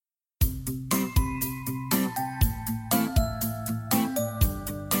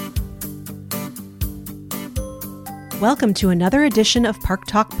Welcome to another edition of Park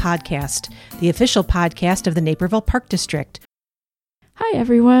Talk Podcast, the official podcast of the Naperville Park District. Hi,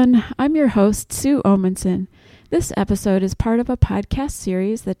 everyone. I'm your host, Sue Omenson. This episode is part of a podcast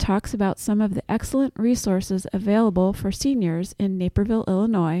series that talks about some of the excellent resources available for seniors in Naperville,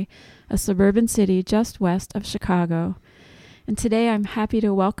 Illinois, a suburban city just west of Chicago. And today I'm happy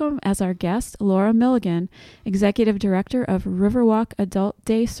to welcome as our guest Laura Milligan, Executive Director of Riverwalk Adult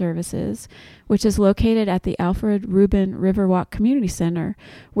Day Services, which is located at the Alfred Rubin Riverwalk Community Center,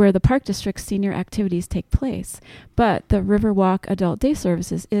 where the Park District's senior activities take place. But the Riverwalk Adult Day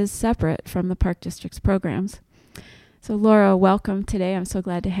Services is separate from the Park District's programs. So Laura, welcome today. I'm so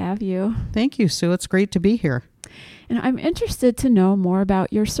glad to have you. Thank you, Sue. It's great to be here. And I'm interested to know more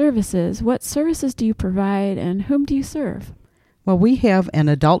about your services. What services do you provide and whom do you serve? Well, we have an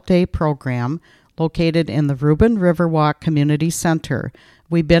adult day program located in the Rubin Riverwalk Community Center.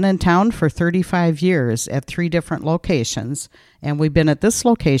 We've been in town for 35 years at 3 different locations, and we've been at this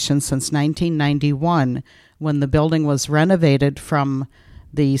location since 1991 when the building was renovated from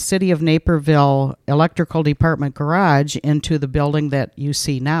the City of Naperville Electrical Department garage into the building that you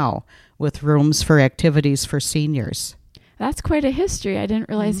see now with rooms for activities for seniors. That's quite a history. I didn't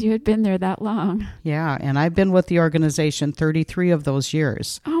realize you had been there that long. Yeah, and I've been with the organization 33 of those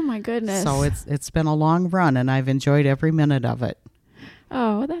years. Oh, my goodness. So it's been a long run, and I've enjoyed every minute of it.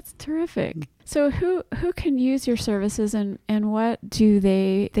 Oh, that's terrific. So who can use your services and what do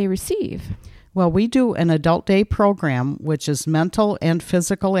they receive? Well, we do an adult day program, which is mental and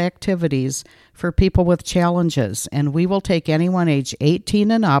physical activities for people with challenges, and we will take anyone age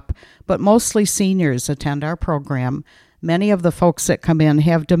 18 and up, but mostly seniors attend our program. Many of the folks that come in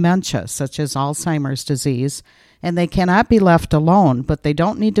have dementia, such as Alzheimer's disease, and they cannot be left alone, but they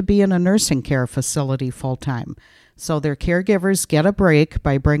don't need to be in a nursing care facility full-time. So their caregivers get a break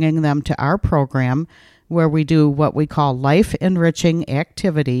by bringing them to our program, where we do what we call life-enriching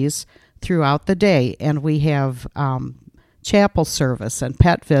activities throughout the day, and we have chapel service and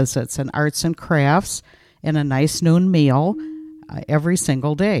pet visits and arts and crafts and a nice noon meal every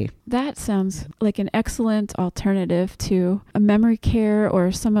single day. That sounds like an excellent alternative to a memory care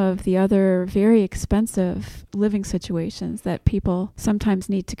or some of the other very expensive living situations that people sometimes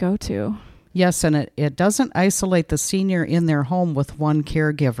need to go to. Yes, and it doesn't isolate the senior in their home with one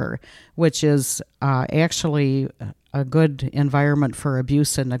caregiver, which is actually a good environment for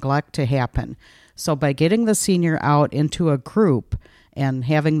abuse and neglect to happen. So by getting the senior out into a group and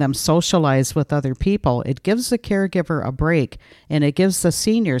having them socialize with other people, it gives the caregiver a break, and it gives the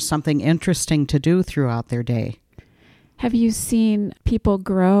senior something interesting to do throughout their day. Have you seen people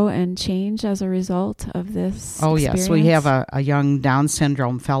grow and change as a result of this experience? Yes. We have a young Down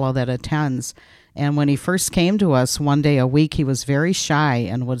syndrome fellow that attends, and when he first came to us one day a week, he was very shy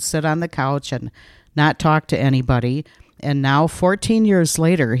and would sit on the couch and not talk to anybody. And now, 14 years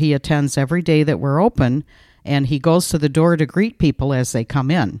later, he attends every day that we're open, and he goes to the door to greet people as they come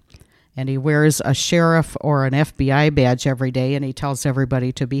in. And he wears a sheriff or an FBI badge every day, and he tells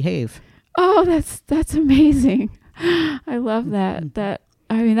everybody to behave. Oh, that's amazing. I love that.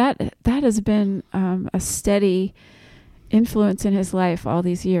 That has been a steady influence in his life all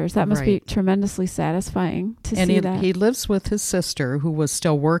these years. That must be tremendously satisfying to see that. And he lives with his sister, who was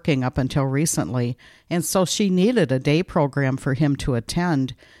still working up until recently, and so she needed a day program for him to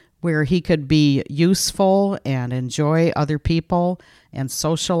attend where he could be useful and enjoy other people and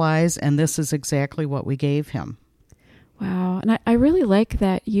socialize, and this is exactly what we gave him. Wow. And I really like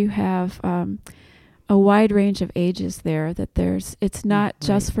that you have a wide range of ages there, that it's not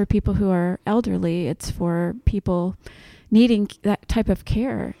just for people who are elderly, it's for people needing that type of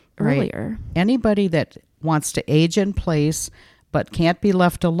care earlier. Right. Anybody that wants to age in place but can't be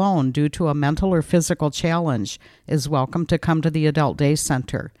left alone due to a mental or physical challenge is welcome to come to the Adult Day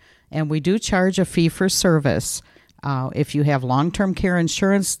Center. And we do charge a fee for service. If you have long-term care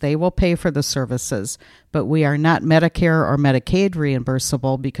insurance, they will pay for the services, but we are not Medicare or Medicaid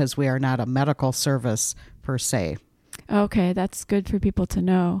reimbursable because we are not a medical service per se. Okay, that's good for people to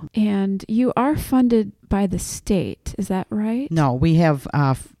know. And you are funded by the state, is that right? No, we have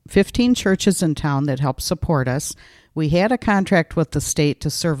 15 churches in town that help support us. We had a contract with the state to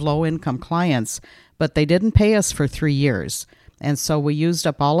serve low-income clients, but they didn't pay us for 3 years. And so we used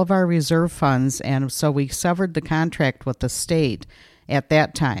up all of our reserve funds, and so we severed the contract with the state at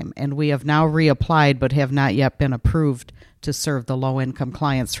that time. And we have now reapplied but have not yet been approved to serve the low-income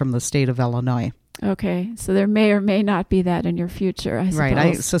clients from the state of Illinois. Okay, so there may or may not be that in your future, I suppose. Right,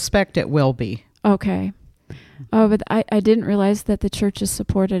 I suspect it will be. Okay. Oh, but I didn't realize that the churches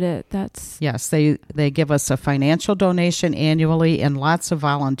supported it. That's Yes, they give us a financial donation annually and lots of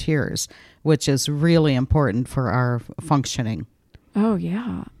volunteers, which is really important for our functioning. Oh,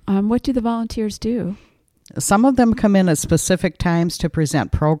 yeah. What do the volunteers do? Some of them come in at specific times to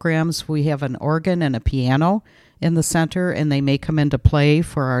present programs. We have an organ and a piano in the center, and they may come in to play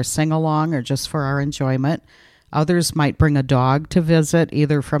for our sing-along or just for our enjoyment. Others might bring a dog to visit,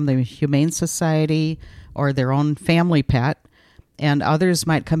 either from the Humane Society or their own family pet. And others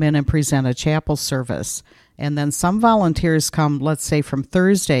might come in and present a chapel service. And then some volunteers come, let's say, from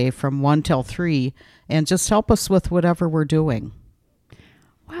Thursday from 1 till 3, and just help us with whatever we're doing.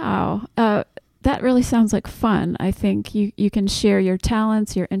 Wow. That really sounds like fun. I think you can share your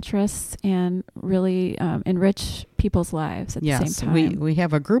talents, your interests, and really enrich people's lives at the same time. Yes, we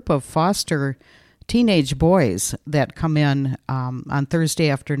have a group of foster teenage boys that come in on Thursday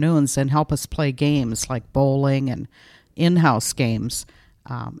afternoons and help us play games like bowling and in-house games.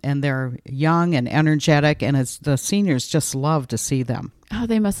 And they're young and energetic, and the seniors just love to see them. Oh,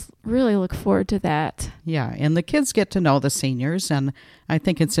 they must really look forward to that. Yeah, and the kids get to know the seniors, and I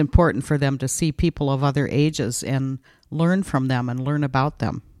think it's important for them to see people of other ages and learn from them and learn about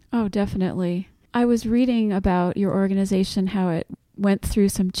them. Oh, definitely. I was reading about your organization, how it went through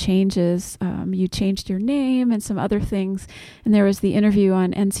some changes. You changed your name and some other things, and there was the interview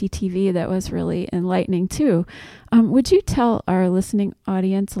on NCTV that was really enlightening too. Would you tell our listening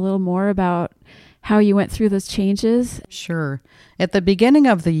audience a little more about how you went through those changes? Sure. At the beginning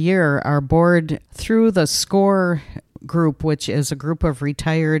of the year, our board, through the SCORE group, which is a group of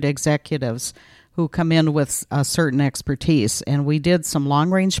retired executives who come in with a certain expertise, and we did some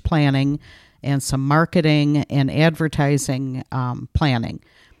long-range planning and some marketing and advertising planning.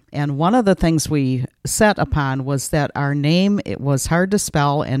 And one of the things we set upon was that our name, it was hard to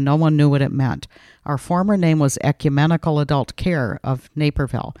spell and no one knew what it meant. Our former name was Ecumenical Adult Care of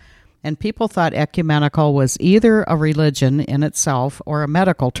Naperville. And people thought ecumenical was either a religion in itself or a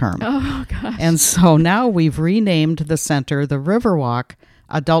medical term. Oh, gosh. And so now we've renamed the center the Riverwalk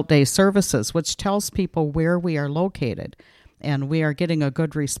Adult Day Services, which tells people where we are located. And we are getting a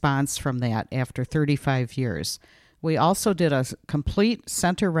good response from that after 35 years. We also did a complete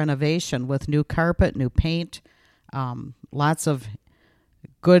center renovation with new carpet, new paint, lots of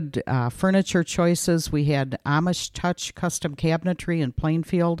good furniture choices. We had Amish Touch custom cabinetry in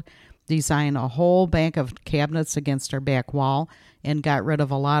Plainfield, design a whole bank of cabinets against our back wall, and got rid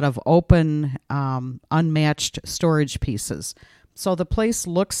of a lot of open, unmatched storage pieces. So the place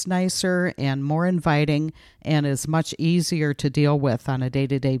looks nicer and more inviting and is much easier to deal with on a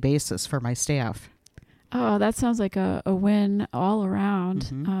day-to-day basis for my staff. Oh, that sounds like a win all around.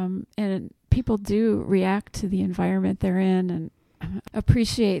 Mm-hmm. And people do react to the environment they're in and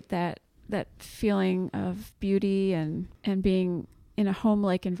appreciate that feeling of beauty and being in a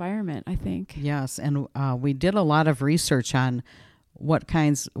home-like environment, I think. Yes, and we did a lot of research on what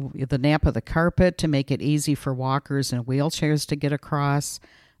kinds, the nap of the carpet to make it easy for walkers and wheelchairs to get across,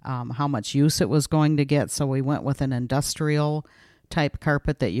 how much use it was going to get. So we went with an industrial type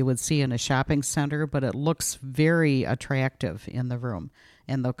carpet that you would see in a shopping center, but it looks very attractive in the room.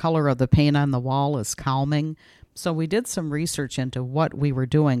 And the color of the paint on the wall is calming. So we did some research into what we were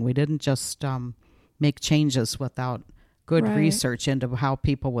doing. We didn't just make changes without good research into how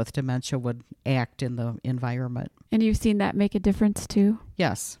people with dementia would act in the environment. And you've seen that make a difference too?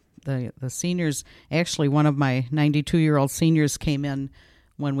 Yes. The seniors, actually one of my 92-year-old seniors came in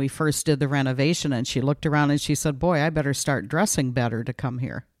when we first did the renovation, and she looked around and she said, "Boy, I better start dressing better to come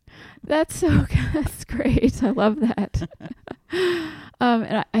here." That's great. I love that.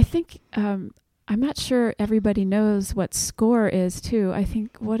 And I think, I'm not sure everybody knows what SCORE is too. I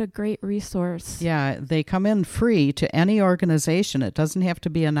think what a great resource. Yeah, they come in free to any organization. It doesn't have to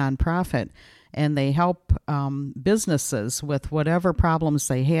be a nonprofit. And they help businesses with whatever problems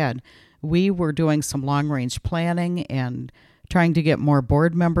they had. We were doing some long-range planning and trying to get more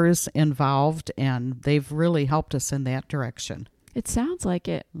board members involved, and they've really helped us in that direction. It sounds like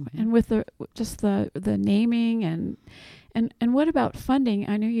it. Mm-hmm. And with the naming and what about funding?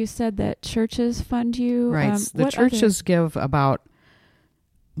 I know you said that churches fund you. Right. The churches give about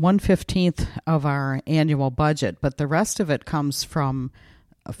 1/15 of our annual budget, but the rest of it comes from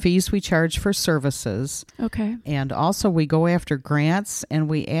fees we charge for services. Okay. And also we go after grants, and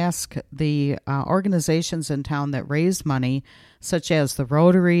we ask the organizations in town that raise money, such as the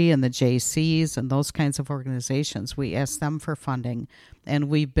Rotary and the JCs and those kinds of organizations. We ask them for funding, and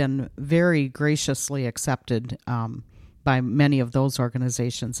we've been very graciously accepted by many of those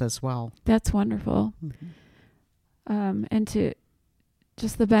organizations as well. That's wonderful. Mm-hmm. And to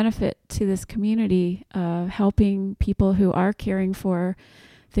just the benefit to this community, helping people who are caring for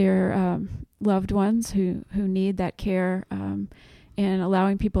their loved ones who need that care, and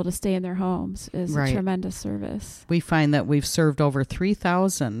allowing people to stay in their homes is a tremendous service. We find that we've served over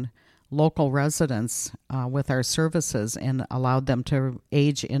 3,000 local residents with our services and allowed them to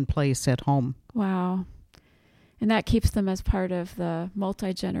age in place at home. Wow. And that keeps them as part of the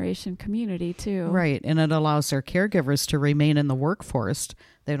multi-generation community, too. Right. And it allows their caregivers to remain in the workforce.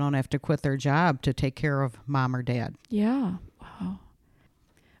 They don't have to quit their job to take care of mom or dad. Yeah. Wow.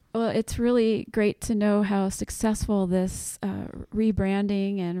 Well, it's really great to know how successful this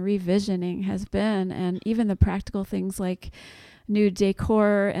rebranding and revisioning has been, and even the practical things like new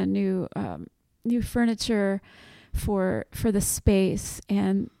decor and new furniture for the space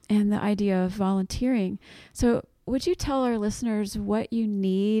and the idea of volunteering. So would you tell our listeners what you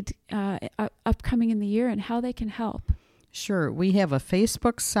need upcoming in the year and how they can help? Sure. We have a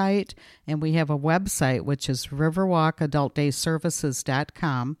Facebook site and we have a website, which is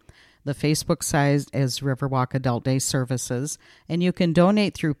riverwalkadultdayservices.com. The Facebook site is Riverwalk Adult Day Services, and you can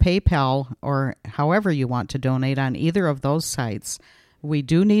donate through PayPal or however you want to donate on either of those sites. We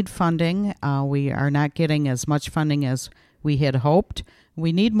do need funding. We are not getting as much funding as we had hoped.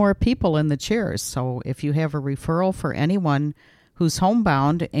 We need more people in the chairs. So if you have a referral for anyone who's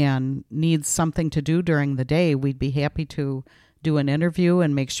homebound and needs something to do during the day, we'd be happy to do an interview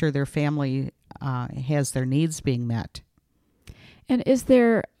and make sure their family has their needs being met. And is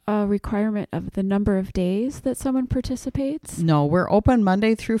there a requirement of the number of days that someone participates? No, we're open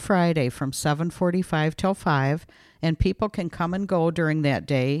Monday through Friday from 7:45 till 5, and people can come and go during that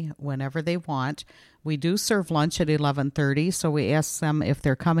day whenever they want. We do serve lunch at 11:30, so we ask them if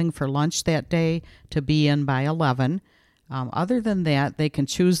they're coming for lunch that day to be in by 11. Other than that, they can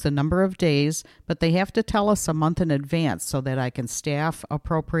choose the number of days, but they have to tell us a month in advance so that I can staff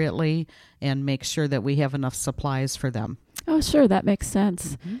appropriately and make sure that we have enough supplies for them. Oh, sure. That makes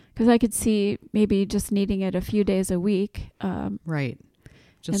sense. Because I could see maybe just needing it a few days a week. Right.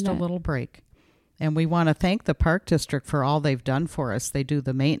 Just a little break. And we want to thank the Park District for all they've done for us. They do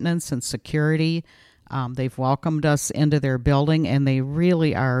the maintenance and security. They've welcomed us into their building, and they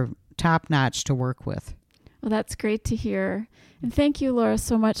really are top-notch to work with. Well, that's great to hear. And thank you, Laura,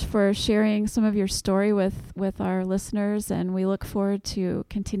 so much for sharing some of your story with our listeners, and we look forward to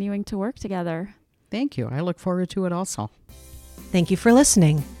continuing to work together. Thank you. I look forward to it also. Thank you for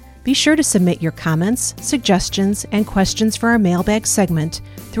listening. Be sure to submit your comments, suggestions, and questions for our mailbag segment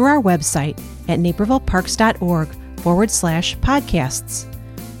through our website at napervilleparks.org/podcasts.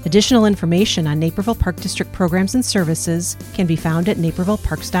 Additional information on Naperville Park District programs and services can be found at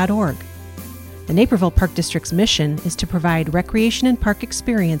napervilleparks.org. The Naperville Park District's mission is to provide recreation and park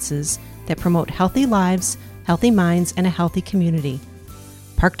experiences that promote healthy lives, healthy minds, and a healthy community.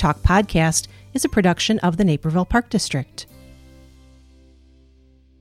 Park Talk Podcast is a production of the Naperville Park District.